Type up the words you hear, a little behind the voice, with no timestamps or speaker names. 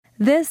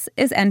This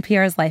is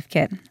NPR's Life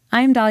Kit.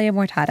 I'm Dahlia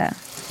Mortada.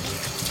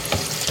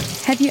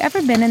 Have you ever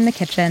been in the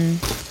kitchen,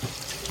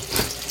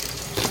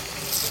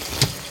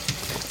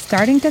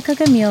 starting to cook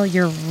a meal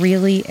you're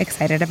really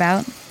excited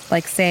about?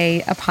 Like,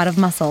 say, a pot of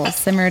mussels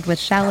simmered with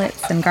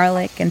shallots and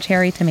garlic and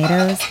cherry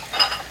tomatoes.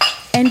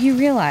 And you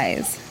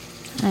realize,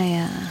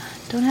 I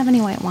don't have any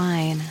white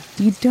wine.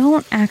 You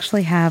don't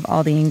actually have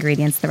all the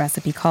ingredients the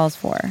recipe calls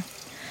for.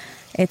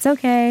 It's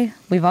okay.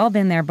 We've all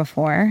been there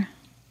before.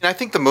 And I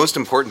think the most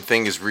important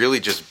thing is really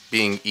just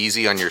being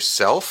easy on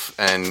yourself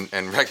and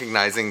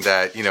recognizing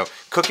that,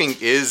 cooking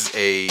is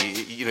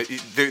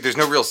there's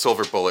no real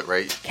silver bullet,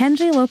 right?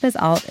 Kenji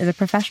Lopez-Alt is a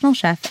professional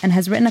chef and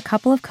has written a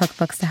couple of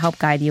cookbooks to help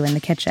guide you in the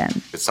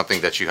kitchen. It's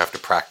something that you have to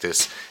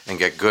practice and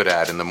get good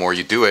at. And the more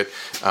you do it,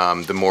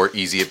 the more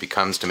easy it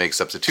becomes to make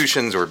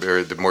substitutions or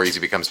the more easy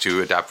it becomes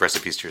to adapt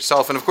recipes to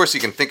yourself. And of course,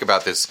 you can think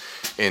about this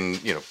in,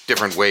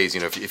 different ways.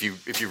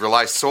 If you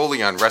rely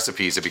solely on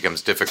recipes, it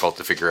becomes difficult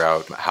to figure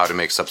out how to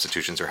make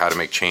substitutions or how to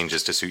make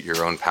changes to suit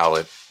your own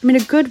palate. I mean,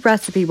 a good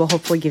recipe will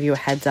hopefully give you a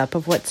heads up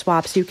of what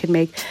swaps you can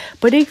make.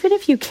 But even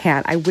if you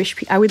can't, I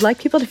would like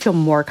people to feel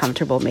more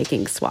comfortable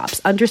making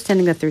swaps,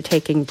 understanding that they're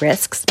taking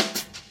risks.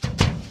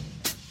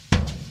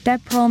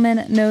 Deb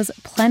Perlman knows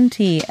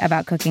plenty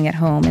about cooking at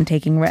home and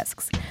taking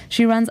risks.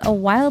 She runs a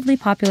wildly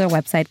popular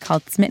website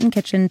called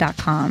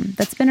SmittenKitchen.com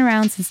that's been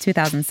around since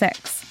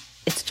 2006.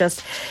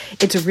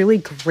 It's really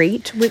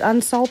great with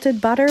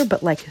unsalted butter,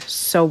 but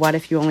so what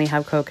if you only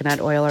have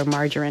coconut oil or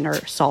margarine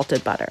or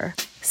salted butter?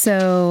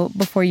 So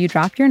before you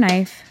drop your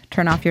knife,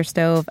 turn off your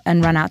stove,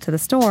 and run out to the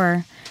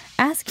store,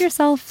 ask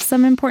yourself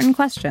some important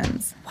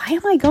questions. Why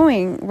am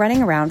I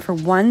running around for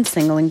one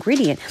single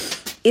ingredient?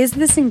 Is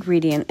this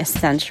ingredient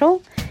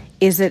essential?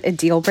 Is it a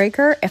deal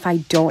breaker if I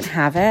don't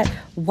have it?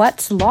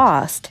 What's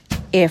lost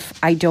if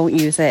I don't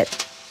use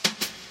it?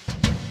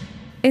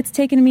 It's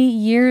taken me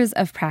years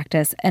of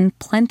practice and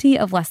plenty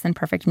of less than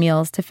perfect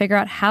meals to figure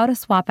out how to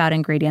swap out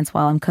ingredients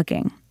while I'm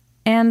cooking.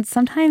 And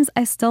sometimes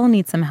I still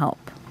need some help.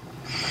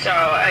 So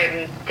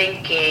I'm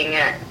thinking,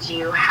 do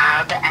you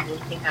have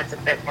anything that's a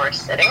bit more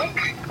acidic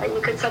that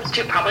you could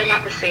substitute? Probably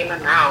not the same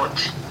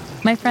amount.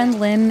 My friend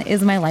Lynn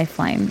is my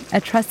lifeline, a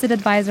trusted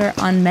advisor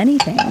on many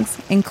things,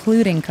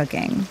 including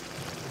cooking.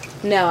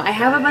 No, I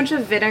have a bunch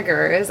of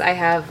vinegars. I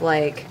have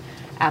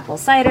apple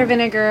cider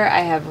vinegar, I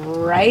have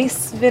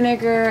rice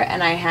vinegar,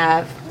 and I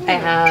have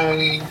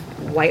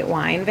white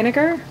wine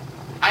vinegar.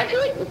 I feel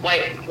like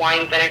white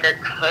wine vinegar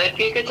could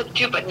be a good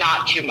substitute, but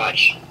not too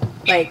much.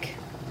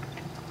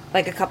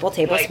 Like a couple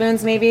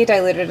tablespoons maybe,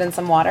 diluted in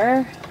some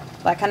water,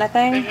 that kind of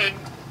thing.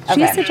 Mm-hmm.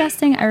 Okay. She's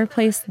suggesting I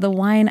replace the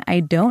wine I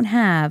don't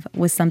have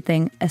with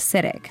something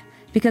acidic,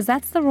 because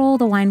that's the role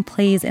the wine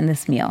plays in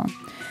this meal.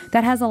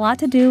 That has a lot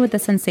to do with the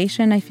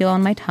sensation I feel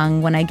on my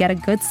tongue when I get a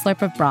good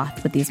slurp of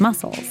broth with these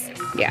mussels.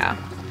 Yeah.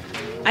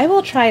 I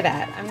will try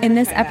that. In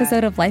this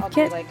episode of Life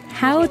Kit,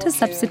 how to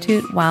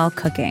substitute while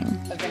cooking.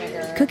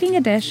 Cooking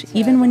a dish,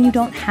 even when you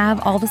don't have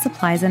all the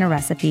supplies in a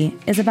recipe,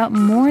 is about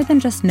more than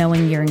just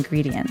knowing your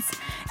ingredients.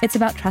 It's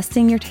about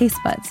trusting your taste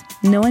buds,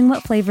 knowing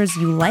what flavors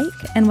you like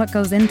and what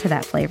goes into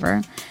that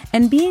flavor,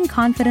 and being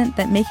confident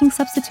that making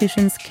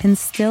substitutions can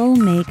still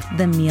make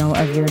the meal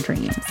of your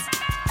dreams.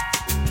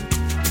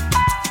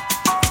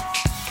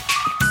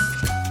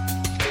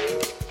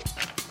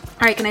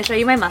 All right, can I show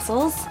you my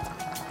mussels?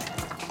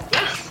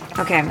 Yes.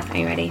 Okay, are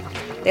you ready?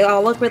 They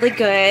all look really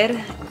good.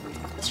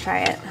 Let's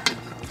try it.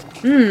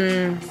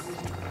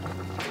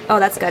 Oh,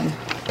 that's good.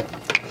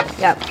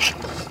 Yep.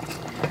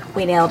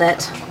 We nailed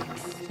it.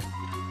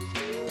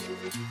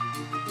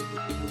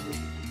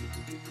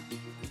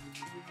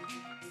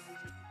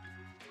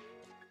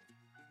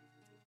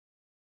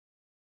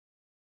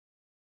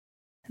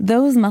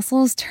 Those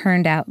mussels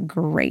turned out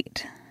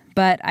great.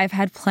 But I've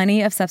had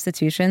plenty of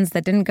substitutions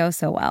that didn't go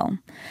so well.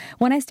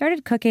 When I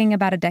started cooking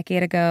about a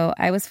decade ago,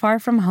 I was far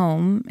from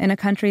home in a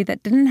country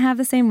that didn't have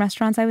the same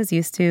restaurants I was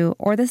used to,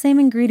 or the same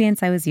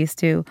ingredients I was used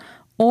to,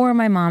 or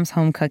my mom's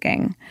home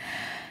cooking.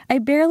 I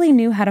barely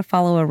knew how to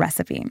follow a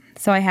recipe,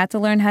 so I had to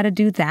learn how to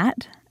do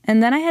that,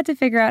 and then I had to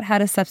figure out how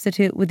to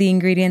substitute with the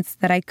ingredients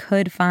that I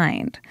could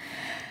find.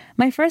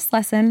 My first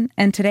lesson,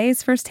 and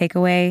today's first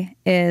takeaway,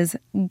 is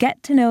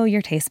get to know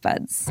your taste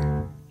buds.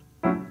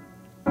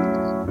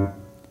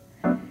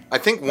 I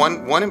think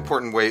one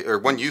important way, or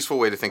one useful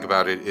way to think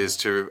about it, is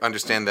to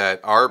understand that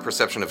our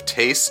perception of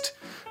taste,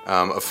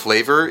 of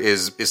flavor,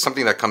 is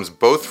something that comes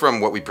both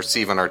from what we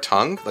perceive on our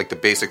tongue, like the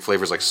basic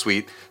flavors like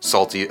sweet,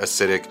 salty,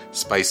 acidic,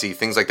 spicy,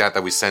 things like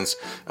that we sense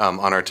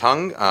on our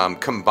tongue,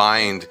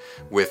 combined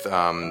with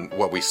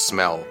what we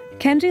smell.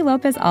 Kenji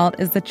Lopez-Alt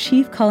is the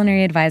chief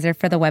culinary advisor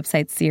for the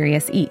website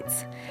Serious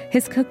Eats.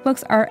 His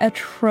cookbooks are a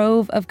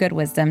trove of good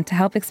wisdom to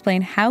help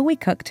explain how we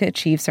cook to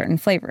achieve certain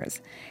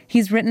flavors.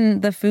 He's written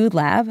The Food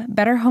Lab,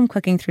 Better Home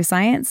Cooking Through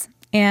Science,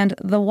 and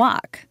The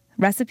Wok,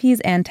 Recipes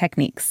and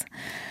Techniques.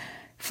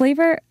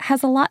 Flavor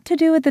has a lot to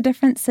do with the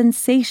different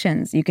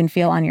sensations you can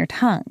feel on your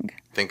tongue.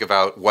 Think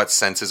about what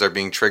senses are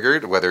being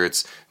triggered, whether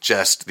it's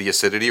just the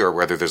acidity or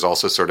whether there's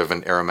also sort of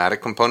an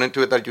aromatic component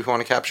to it that you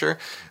want to capture.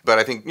 But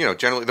I think,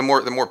 generally the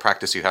more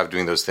practice you have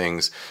doing those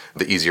things,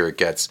 the easier it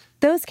gets.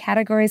 Those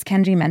categories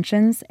Kenji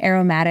mentions,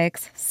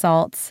 aromatics,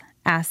 salts,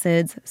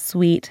 acids,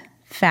 sweet,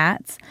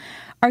 fats,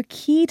 are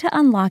key to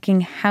unlocking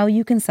how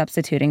you can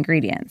substitute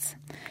ingredients.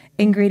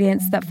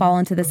 Ingredients that fall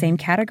into the same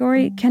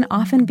category can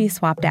often be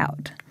swapped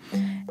out.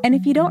 And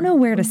if you don't know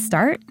where to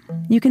start,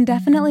 you can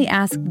definitely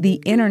ask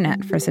the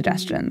internet for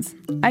suggestions.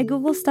 I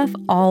Google stuff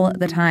all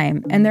the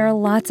time, and there are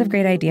lots of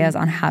great ideas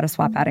on how to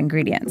swap out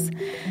ingredients.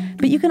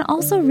 But you can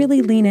also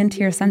really lean into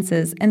your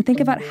senses and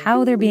think about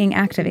how they're being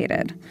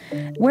activated.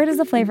 Where does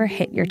the flavor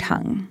hit your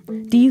tongue?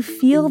 Do you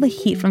feel the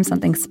heat from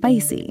something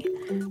spicy?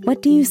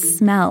 What do you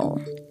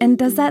smell? And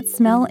does that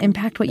smell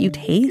impact what you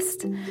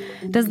taste?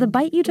 Does the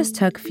bite you just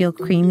took feel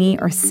creamy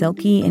or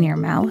silky in your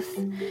mouth?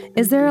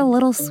 Is there a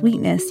little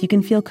sweetness you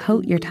can feel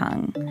coat your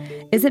tongue?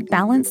 Is it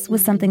balanced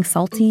with something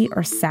salty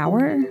or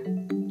sour?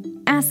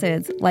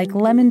 Acids like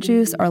lemon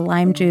juice or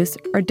lime juice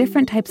or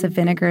different types of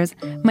vinegars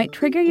might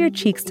trigger your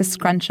cheeks to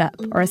scrunch up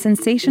or a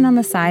sensation on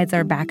the sides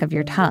or back of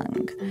your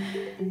tongue.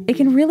 It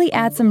can really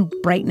add some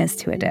brightness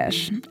to a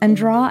dish and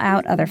draw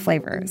out other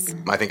flavors.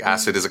 I think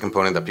acid is a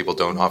component that people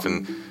don't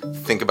often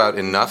think about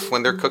enough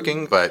when they're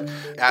cooking, but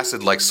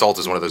acid, like salt,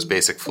 is one of those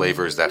basic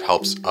flavors that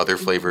helps other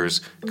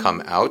flavors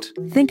come out.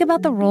 Think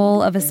about the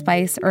role of a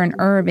spice or an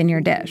herb in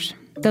your dish.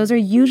 Those are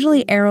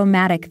usually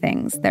aromatic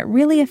things that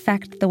really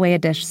affect the way a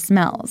dish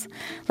smells,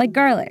 like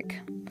garlic.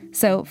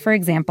 So, for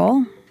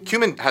example,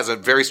 cumin has a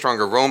very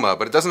strong aroma,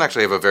 but it doesn't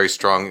actually have a very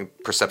strong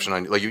perception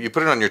on you. Like you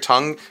put it on your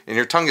tongue, and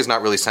your tongue is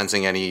not really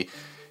sensing any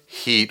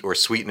heat or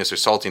sweetness or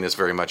saltiness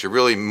very much.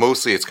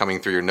 Mostly it's coming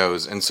through your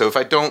nose. And so if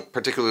I don't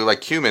particularly like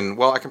cumin,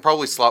 well, I can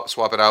probably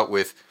swap it out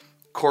with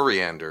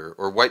coriander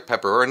or white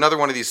pepper or another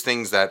one of these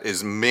things that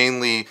is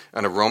mainly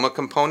an aroma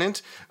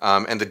component,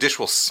 and the dish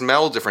will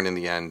smell different in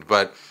the end,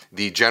 but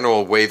the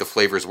general way the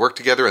flavors work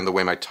together and the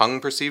way my tongue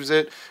perceives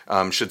it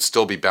should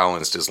still be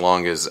balanced as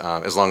long as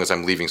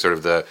I'm leaving sort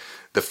of the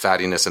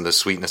fattiness and the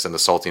sweetness and the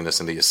saltiness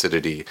and the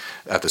acidity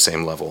at the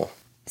same level.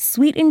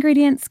 Sweet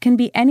ingredients can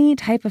be any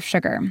type of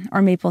sugar,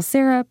 or maple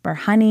syrup, or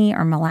honey,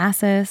 or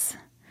molasses.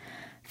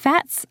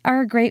 Fats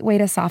are a great way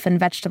to soften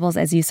vegetables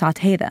as you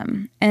sauté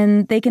them,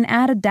 and they can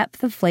add a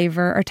depth of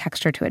flavor or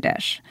texture to a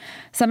dish.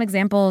 Some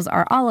examples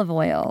are olive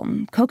oil,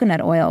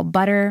 coconut oil,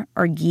 butter,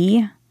 or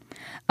ghee.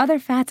 Other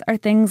fats are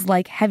things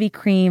like heavy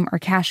cream or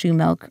cashew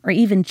milk, or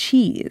even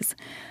cheese.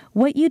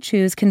 What you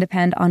choose can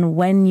depend on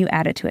when you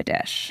add it to a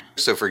dish.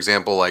 So, for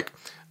example, like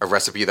a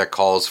recipe that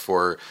calls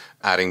for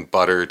adding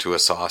butter to a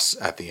sauce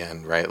at the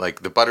end, right?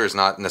 Like the butter is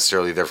not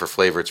necessarily there for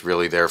flavor. It's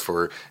really there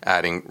for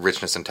adding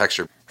richness and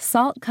texture.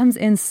 Salt comes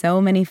in so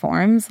many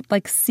forms,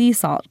 like sea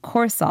salt,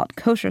 coarse salt,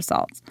 kosher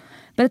salt.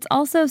 But it's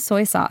also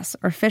soy sauce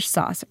or fish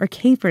sauce or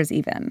capers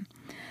even.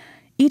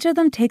 Each of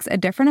them takes a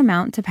different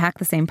amount to pack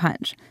the same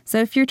punch. So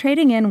if you're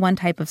trading in one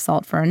type of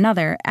salt for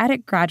another, add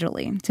it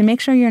gradually to make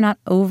sure you're not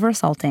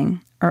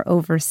over-salting or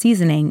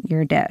over-seasoning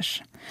your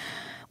dish.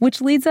 Which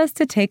leads us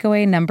to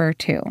takeaway number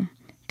 2.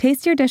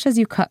 Taste your dish as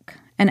you cook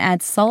and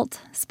add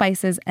salt,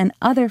 spices, and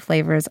other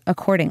flavors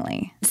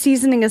accordingly.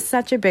 Seasoning is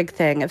such a big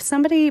thing. If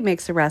somebody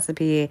makes a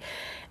recipe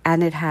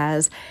and it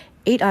has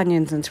 8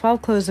 onions and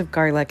 12 cloves of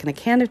garlic and a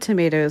can of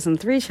tomatoes and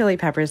 3 chili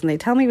peppers and they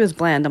tell me it was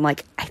bland, I'm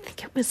like, I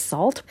think it was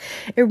salt.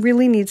 It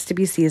really needs to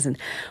be seasoned.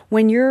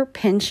 When you're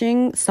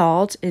pinching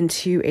salt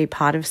into a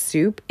pot of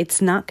soup,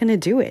 it's not going to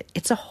do it.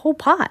 It's a whole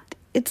pot.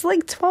 It's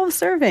like 12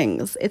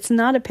 servings. It's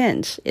not a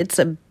pinch. It's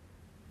a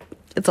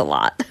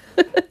lot.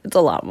 It's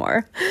a lot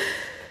more.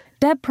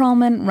 Deb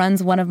Perlman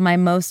runs one of my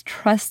most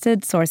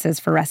trusted sources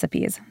for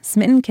recipes,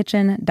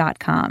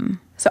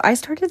 SmittenKitchen.com. So I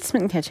started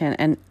Smitten Kitchen,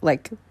 and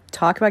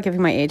talk about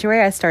giving my age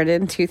away. I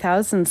started in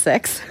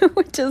 2006,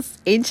 which is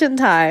ancient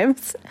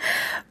times.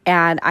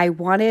 And I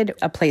wanted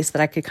a place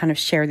that I could kind of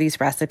share these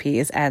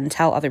recipes and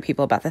tell other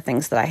people about the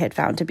things that I had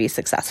found to be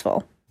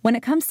successful. When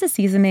it comes to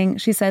seasoning,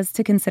 she says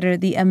to consider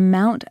the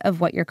amount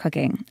of what you're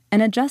cooking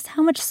and adjust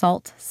how much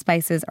salt,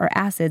 spices, or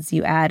acids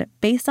you add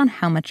based on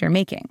how much you're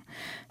making.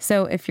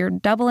 So if you're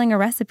doubling a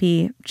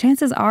recipe,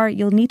 chances are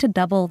you'll need to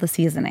double the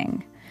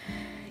seasoning.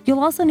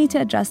 You'll also need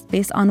to adjust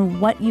based on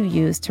what you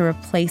use to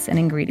replace an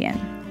ingredient.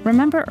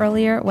 Remember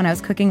earlier when I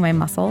was cooking my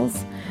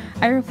mussels?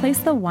 I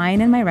replaced the wine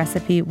in my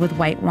recipe with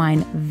white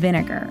wine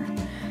vinegar.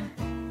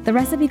 The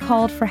recipe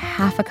called for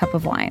half a cup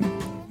of wine.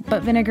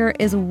 But vinegar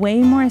is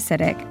way more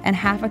acidic, and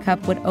half a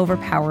cup would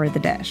overpower the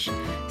dish.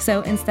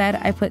 So instead,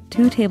 I put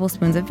 2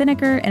 tablespoons of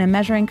vinegar in a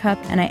measuring cup,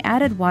 and I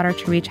added water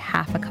to reach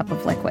half a cup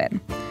of liquid.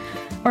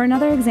 Or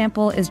another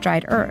example is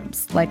dried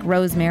herbs, like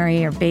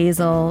rosemary or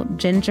basil,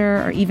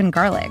 ginger, or even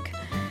garlic.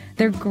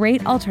 They're a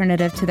great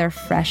alternative to their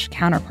fresh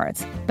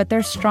counterparts, but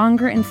they're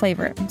stronger in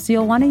flavor, so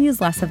you'll want to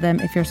use less of them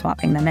if you're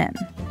swapping them in.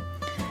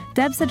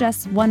 Deb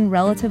suggests one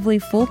relatively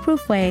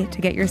foolproof way to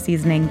get your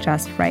seasoning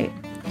just right.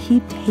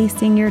 keep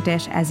tasting your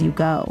dish as you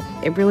go.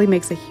 It really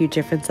makes a huge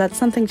difference. That's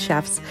something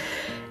chefs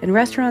and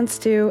restaurants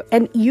do.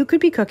 And you could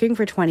be cooking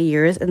for 20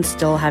 years and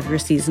still have your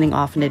seasoning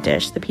off in a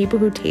dish. The people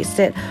who taste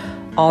it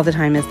all the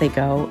time as they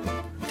go,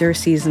 their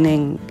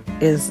seasoning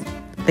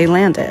they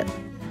land it.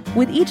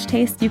 With each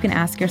taste, you can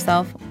ask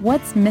yourself,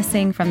 what's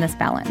missing from this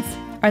balance?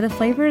 Are the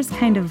flavors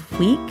kind of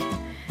weak?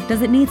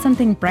 Does it need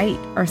something bright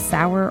or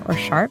sour or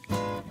sharp?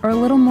 Or a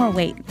little more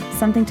weight,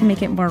 something to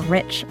make it more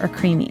rich or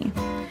creamy?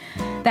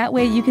 That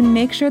way, you can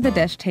make sure the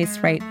dish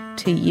tastes right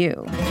to you.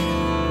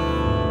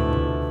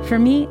 For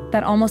me,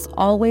 that almost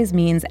always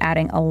means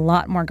adding a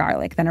lot more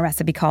garlic than a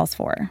recipe calls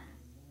for.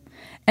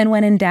 And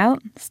when in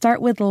doubt,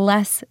 start with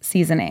less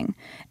seasoning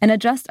and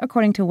adjust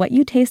according to what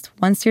you taste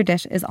once your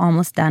dish is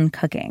almost done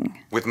cooking.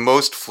 With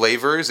most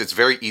flavors, it's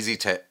very easy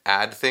to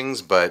add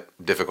things, but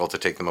difficult to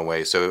take them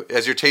away. So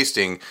as you're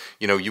tasting,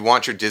 you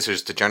want your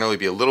dishes to generally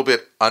be a little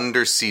bit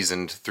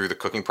under-seasoned through the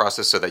cooking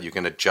process so that you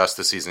can adjust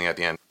the seasoning at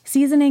the end.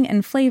 Seasoning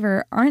and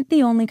flavor aren't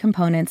the only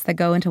components that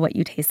go into what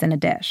you taste in a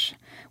dish,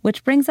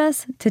 which brings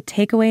us to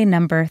takeaway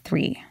number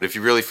 3. If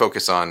you really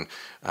focus on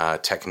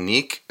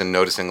technique and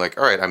noticing all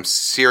right, I'm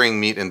searing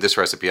meat in this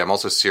recipe. I'm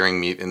also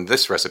searing meat in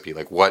this recipe.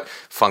 What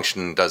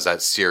function does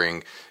that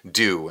searing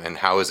do? And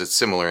how is it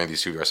similar in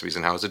these two recipes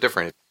and how is it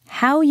different?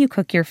 How you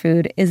cook your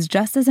food is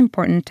just as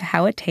important to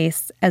how it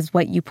tastes as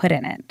what you put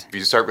in it. If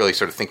you start really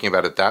sort of thinking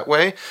about it that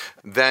way,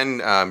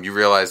 then you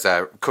realize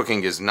that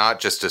cooking is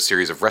not just a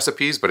series of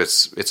recipes, but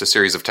it's a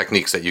series of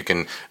techniques that you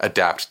can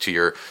adapt to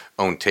your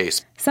own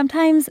taste.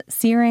 Sometimes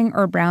searing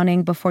or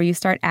browning before you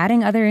start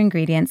adding other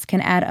ingredients can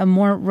add a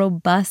more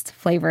robust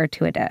flavor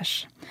to a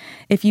dish.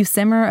 If you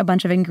simmer a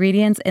bunch of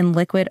ingredients in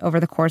liquid over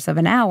the course of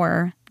an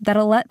hour,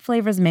 that'll let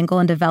flavors mingle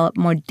and develop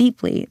more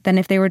deeply than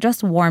if they were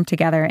just warmed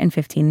together in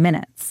 15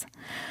 minutes.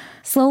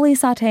 Slowly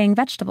sautéing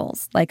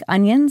vegetables, like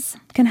onions,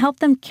 can help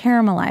them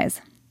caramelize,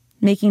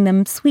 making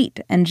them sweet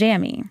and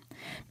jammy.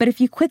 But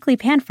if you quickly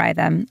pan-fry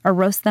them or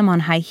roast them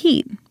on high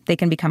heat, they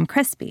can become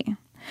crispy.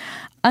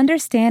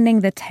 Understanding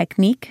the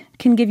technique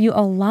can give you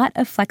a lot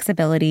of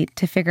flexibility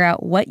to figure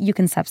out what you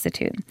can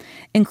substitute,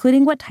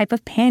 including what type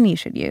of pan you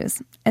should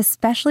use,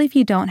 especially if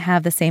you don't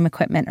have the same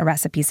equipment a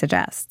recipe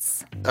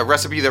suggests. A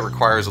recipe that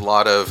requires a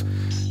lot of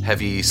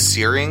heavy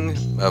searing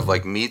of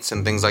meats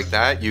and things like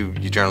that, you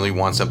generally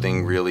want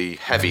something really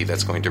heavy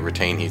that's going to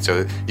retain heat.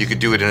 So you could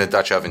do it in a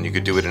Dutch oven, you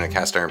could do it in a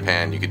cast iron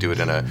pan, you could do it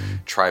in a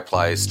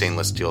tri-ply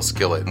stainless steel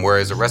skillet.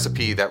 Whereas a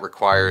recipe that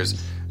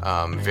requires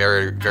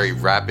very, very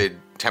rapid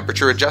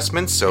temperature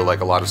adjustments, so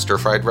a lot of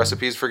stir-fried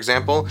recipes, for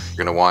example,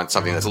 you're going to want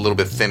something that's a little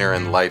bit thinner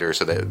and lighter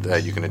so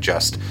that you can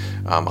adjust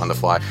on the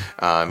fly.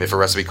 If a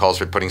recipe calls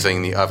for putting something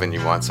in the oven,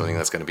 you want something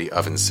that's going to be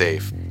oven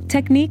safe.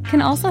 Technique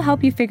can also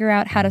help you figure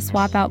out how to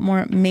swap out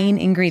more main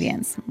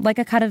ingredients, like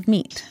a cut of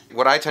meat.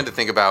 What I tend to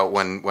think about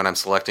when I'm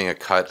selecting a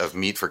cut of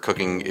meat for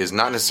cooking is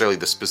not necessarily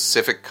the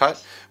specific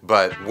cut,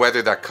 but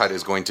whether that cut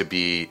is going to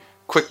be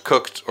quick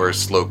cooked or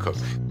slow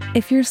cooked.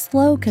 If you're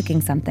slow cooking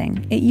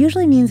something, it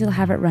usually means you'll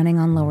have it running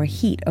on lower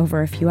heat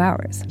over a few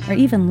hours, or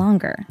even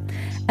longer.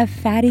 A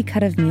fatty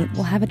cut of meat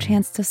will have a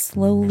chance to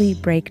slowly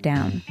break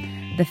down.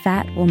 The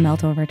fat will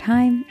melt over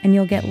time, and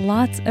you'll get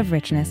lots of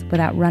richness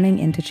without running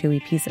into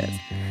chewy pieces.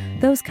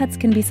 Those cuts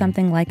can be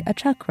something like a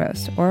chuck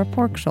roast, or a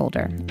pork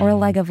shoulder, or a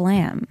leg of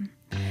lamb.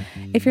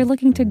 If you're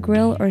looking to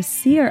grill or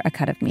sear a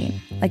cut of meat,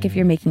 like if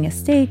you're making a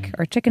steak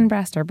or chicken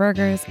breast or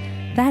burgers,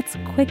 that's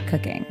quick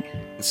cooking.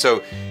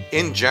 So,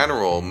 in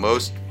general,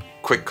 most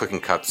quick cooking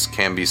cuts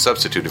can be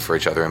substituted for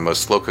each other, and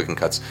most slow cooking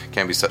cuts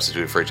can be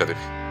substituted for each other.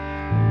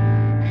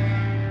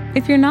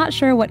 If you're not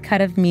sure what cut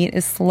of meat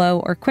is slow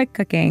or quick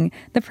cooking,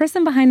 the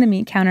person behind the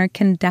meat counter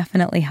can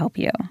definitely help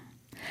you.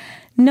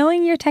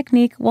 Knowing your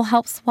technique will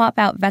help swap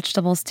out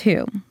vegetables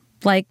too,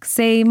 like,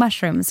 say,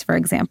 mushrooms, for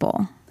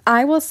example.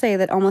 I will say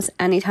that almost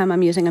anytime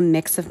I'm using a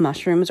mix of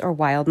mushrooms or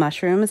wild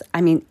mushrooms,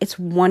 it's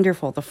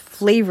wonderful. The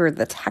flavor,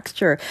 the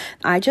texture.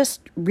 I just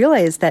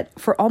realized that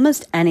for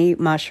almost any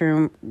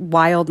mushroom,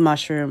 wild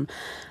mushroom,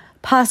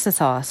 pasta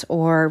sauce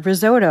or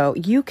risotto,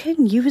 you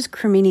can use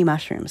cremini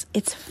mushrooms.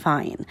 It's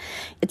fine.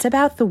 It's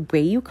about the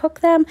way you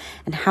cook them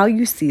and how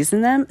you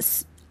season them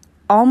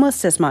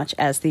almost as much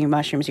as the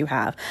mushrooms you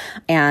have.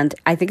 And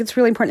I think it's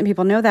really important that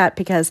people know that,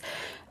 because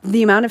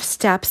the amount of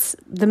steps,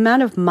 the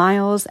amount of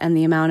miles, and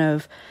the amount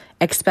of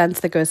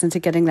expense that goes into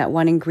getting that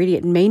one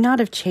ingredient may not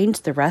have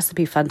changed the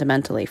recipe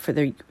fundamentally for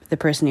the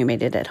person who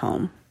made it at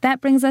home. That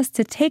brings us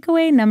to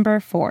takeaway number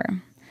 4.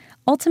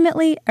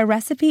 Ultimately, a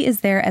recipe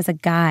is there as a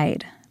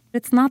guide.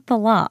 It's not the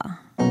law.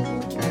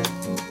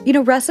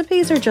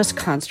 Recipes are just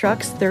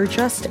constructs.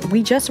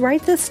 We just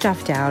write this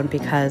stuff down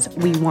because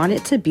we want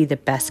it to be the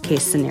best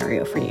case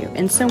scenario for you.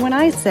 And so when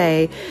I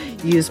say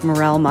use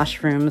morel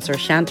mushrooms or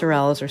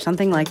chanterelles or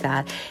something like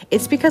that,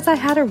 it's because I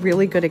had a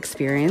really good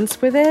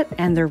experience with it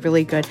and they're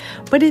really good.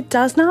 But it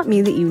does not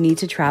mean that you need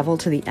to travel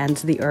to the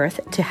ends of the earth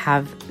to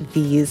have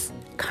these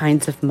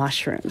kinds of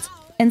mushrooms.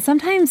 And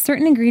sometimes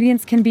certain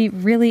ingredients can be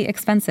really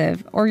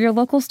expensive, or your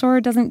local store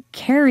doesn't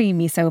carry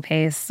miso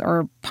paste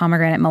or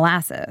pomegranate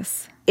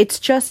molasses. It's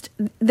just,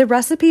 the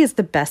recipe is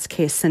the best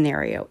case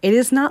scenario. It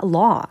is not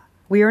law.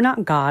 We are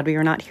not God. We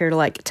are not here to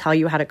like tell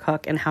you how to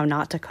cook and how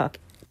not to cook.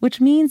 Which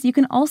means you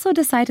can also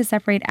decide to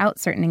separate out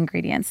certain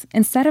ingredients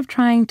instead of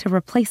trying to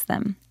replace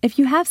them. If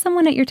you have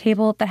someone at your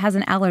table that has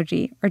an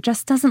allergy or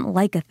just doesn't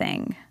like a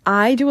thing.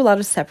 I do a lot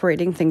of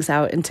separating things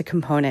out into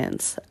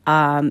components.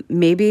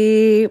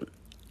 Maybe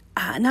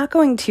not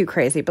going too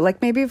crazy, but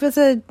like maybe if it's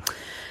a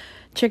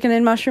chicken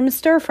and mushroom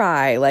stir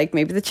fry, like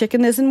maybe the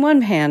chicken is in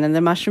one pan and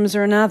the mushrooms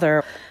are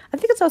another. I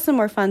think it's also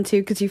more fun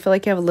too because you feel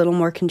like you have a little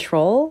more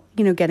control,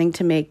 you know, getting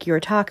to make your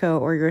taco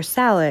or your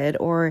salad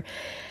or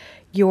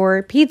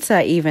your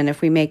pizza, even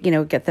if we make, you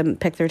know, get them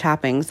pick their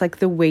toppings like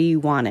the way you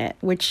want it,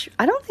 which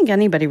I don't think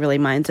anybody really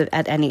minds it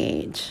at any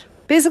age.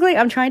 Basically,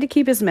 I'm trying to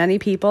keep as many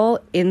people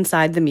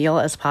inside the meal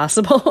as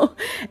possible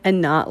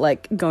and not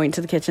like going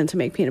to the kitchen to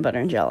make peanut butter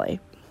and jelly.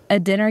 A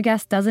dinner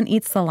guest doesn't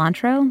eat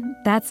cilantro?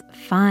 That's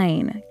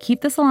fine.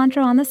 Keep the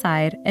cilantro on the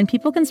side and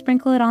people can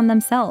sprinkle it on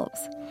themselves.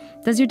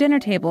 Does your dinner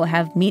table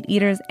have meat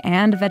eaters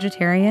and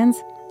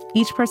vegetarians?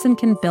 Each person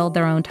can build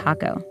their own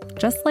taco.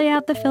 Just lay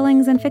out the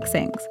fillings and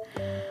fixings.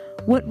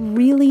 What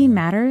really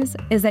matters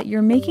is that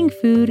you're making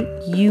food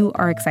you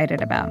are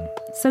excited about.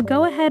 So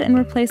go ahead and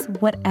replace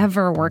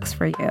whatever works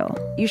for you.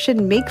 You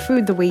should make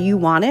food the way you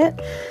want it.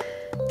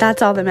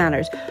 That's all that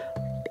matters.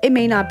 It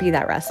may not be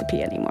that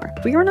recipe anymore.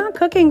 We are not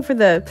cooking for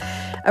the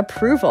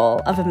approval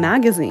of a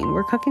magazine.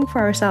 We're cooking for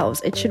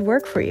ourselves. It should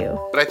work for you.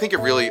 But I think it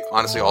really,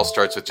 honestly, all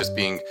starts with just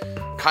being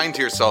kind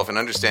to yourself and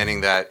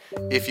understanding that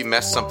if you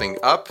mess something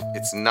up,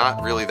 it's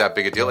not really that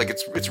big a deal. Like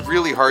it's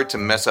really hard to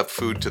mess up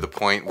food to the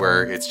point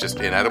where it's just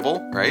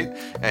inedible, right?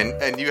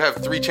 And you have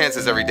 3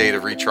 chances every day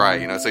to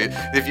retry. You know, so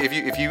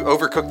if you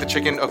overcook the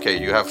chicken,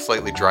 okay, you have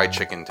slightly dry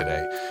chicken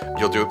today.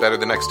 You'll do it better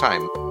the next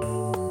time.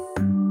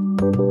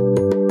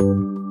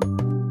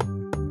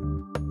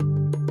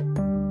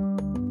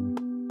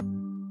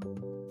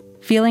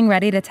 Feeling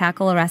ready to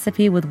tackle a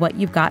recipe with what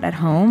you've got at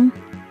home?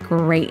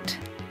 Great.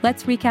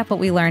 Let's recap what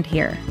we learned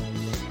here.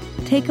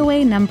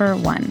 Takeaway number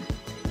 1.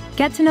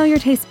 Get to know your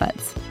taste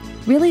buds.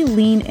 Really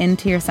lean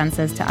into your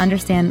senses to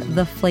understand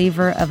the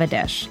flavor of a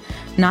dish.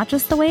 Not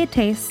just the way it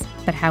tastes,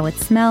 but how it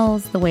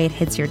smells, the way it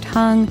hits your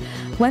tongue,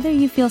 whether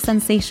you feel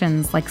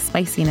sensations like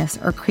spiciness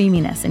or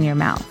creaminess in your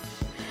mouth.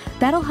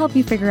 That'll help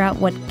you figure out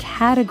what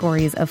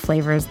categories of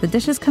flavors the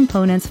dish's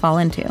components fall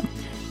into.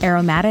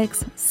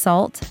 Aromatics,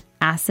 salt,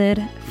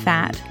 acid,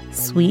 fat,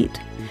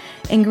 sweet.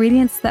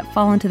 Ingredients that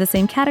fall into the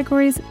same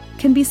categories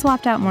can be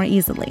swapped out more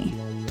easily.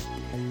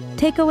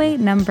 Takeaway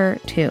number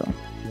 2.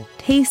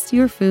 Taste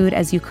your food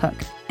as you cook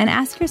and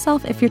ask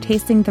yourself if you're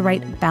tasting the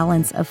right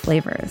balance of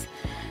flavors.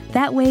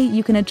 That way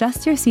you can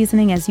adjust your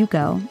seasoning as you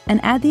go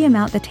and add the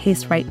amount that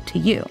tastes right to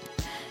you.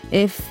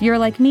 If you're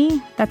like me,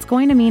 that's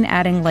going to mean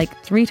adding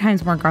like 3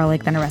 times more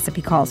garlic than a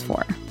recipe calls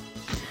for.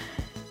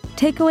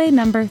 Takeaway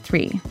number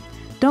 3.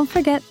 Don't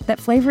forget that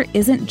flavor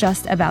isn't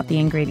just about the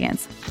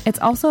ingredients. It's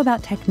also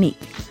about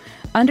technique.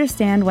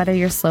 Understand whether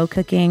you're slow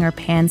cooking or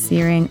pan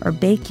searing or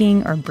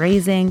baking or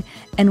braising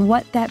and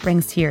what that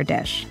brings to your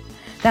dish.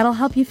 That'll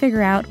help you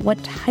figure out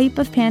what type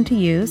of pan to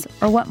use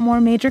or what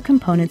more major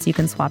components you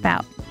can swap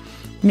out.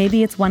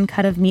 Maybe it's one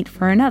cut of meat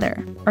for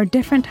another or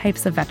different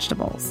types of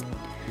vegetables.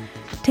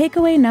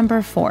 Takeaway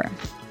number 4.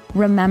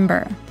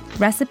 Remember,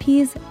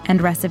 recipes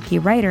and recipe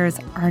writers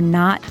are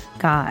not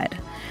God.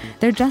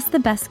 They're just the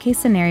best case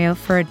scenario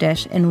for a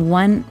dish in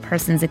one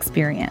person's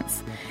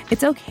experience.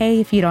 It's okay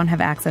if you don't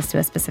have access to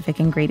a specific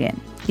ingredient.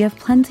 You have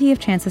plenty of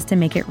chances to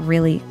make it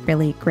really,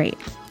 really great.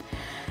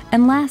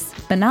 And last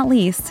but not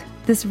least,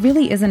 this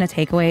really isn't a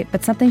takeaway,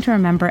 but something to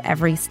remember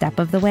every step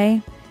of the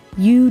way.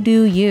 You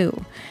do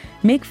you.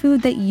 Make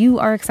food that you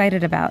are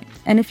excited about.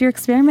 And if your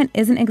experiment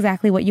isn't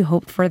exactly what you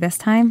hoped for this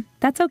time,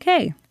 that's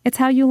okay. It's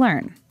how you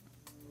learn.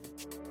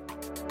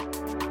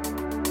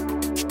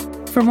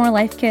 For more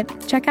Life Kit,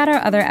 check out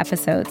our other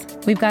episodes.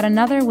 We've got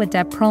another with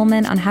Deb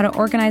Perlman on how to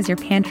organize your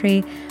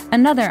pantry,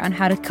 another on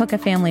how to cook a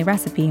family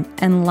recipe,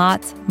 and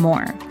lots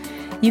more.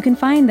 You can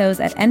find those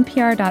at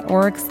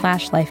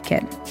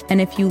npr.org/lifekit. And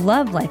if you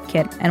love Life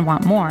Kit and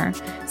want more,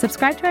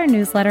 subscribe to our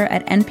newsletter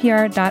at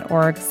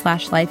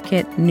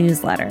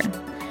npr.org/lifekit-newsletter.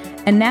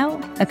 And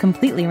now, a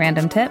completely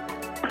random tip.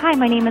 Hi,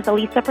 my name is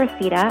Elisa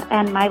Persida,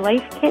 and my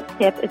Life Kit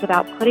tip is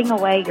about putting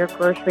away your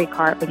grocery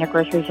cart when you're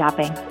grocery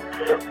shopping.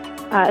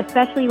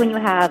 Especially when you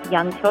have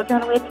young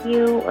children with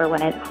you or when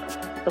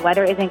the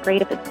weather isn't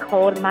great, if it's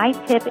cold. My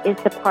tip is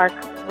to park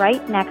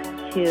right next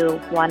to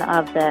one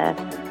of the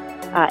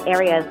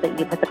areas that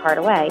you put the cart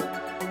away.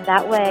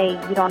 That way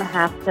you don't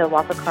have to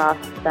walk across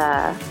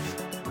the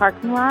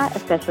parking lot,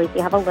 especially if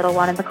you have a little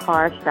one in the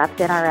car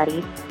strapped in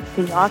already.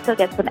 So you also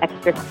get some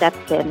extra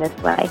steps in this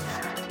way.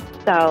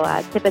 So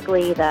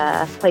typically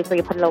the place where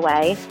you put it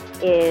away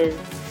is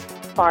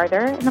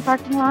farther in the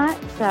parking lot.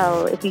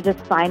 So if you just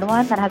find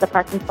one that has a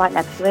parking spot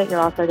next to it, you're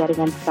also getting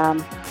in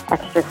some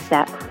extra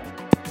steps.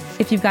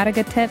 If you've got a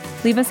good tip,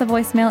 leave us a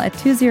voicemail at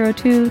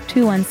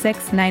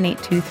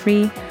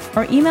 202-216-9823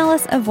 or email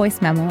us a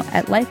voice memo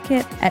at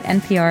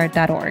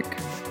lifekit@npr.org.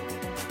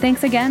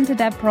 Thanks again to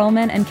Deb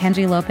Perlman and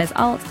Kenji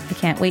Lopez-Alt. I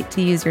can't wait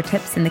to use your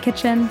tips in the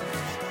kitchen.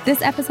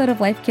 This episode of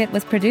Life Kit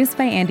was produced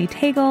by Andy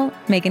Tagle.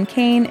 Megan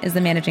Kane is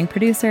the managing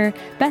producer.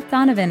 Beth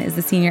Donovan is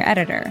the senior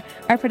editor.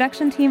 Our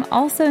production team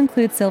also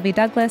includes Sylvie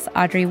Douglas,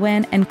 Audrey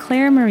Nguyen, and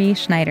Claire Marie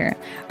Schneider.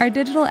 Our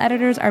digital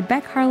editors are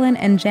Beck Harlan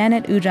and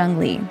Janet Ujung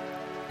Lee.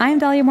 I'm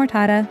Dahlia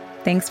Mortada.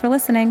 Thanks for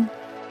listening.